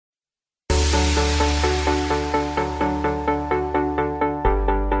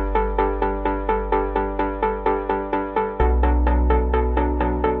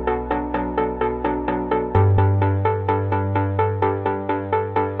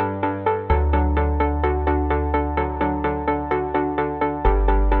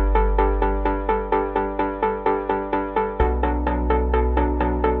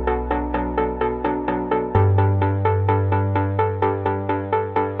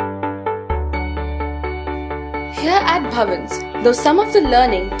Here at Bhavans, though some of the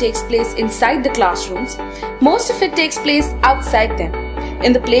learning takes place inside the classrooms, most of it takes place outside them,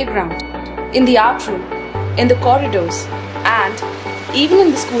 in the playground, in the art room, in the corridors, and even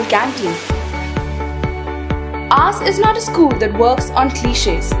in the school canteen. Ours is not a school that works on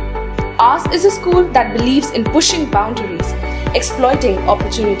cliches. Ours is a school that believes in pushing boundaries, exploiting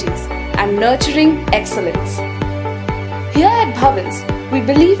opportunities, and nurturing excellence. Here at Bhavans, we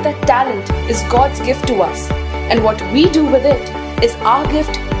believe that talent is God's gift to us, and what we do with it is our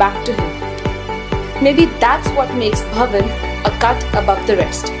gift back to Him. Maybe that's what makes Bhavan a cut above the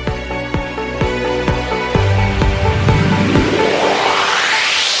rest.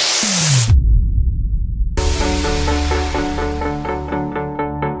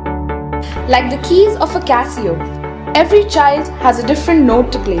 Like the keys of a Casio, every child has a different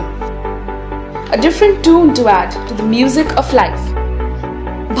note to play, a different tune to add to the music of life.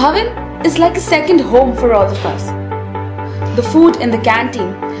 Bhavan is like a second home for all of us. The food in the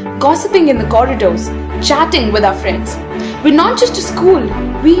canteen, gossiping in the corridors, chatting with our friends. We're not just a school,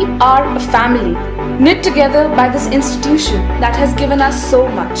 we are a family, knit together by this institution that has given us so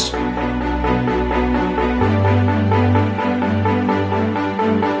much.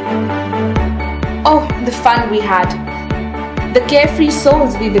 Oh, the fun we had, the carefree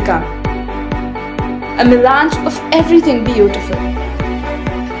souls we become, a melange of everything beautiful,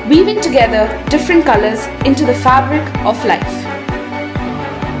 weaving together different colors into the fabric of life.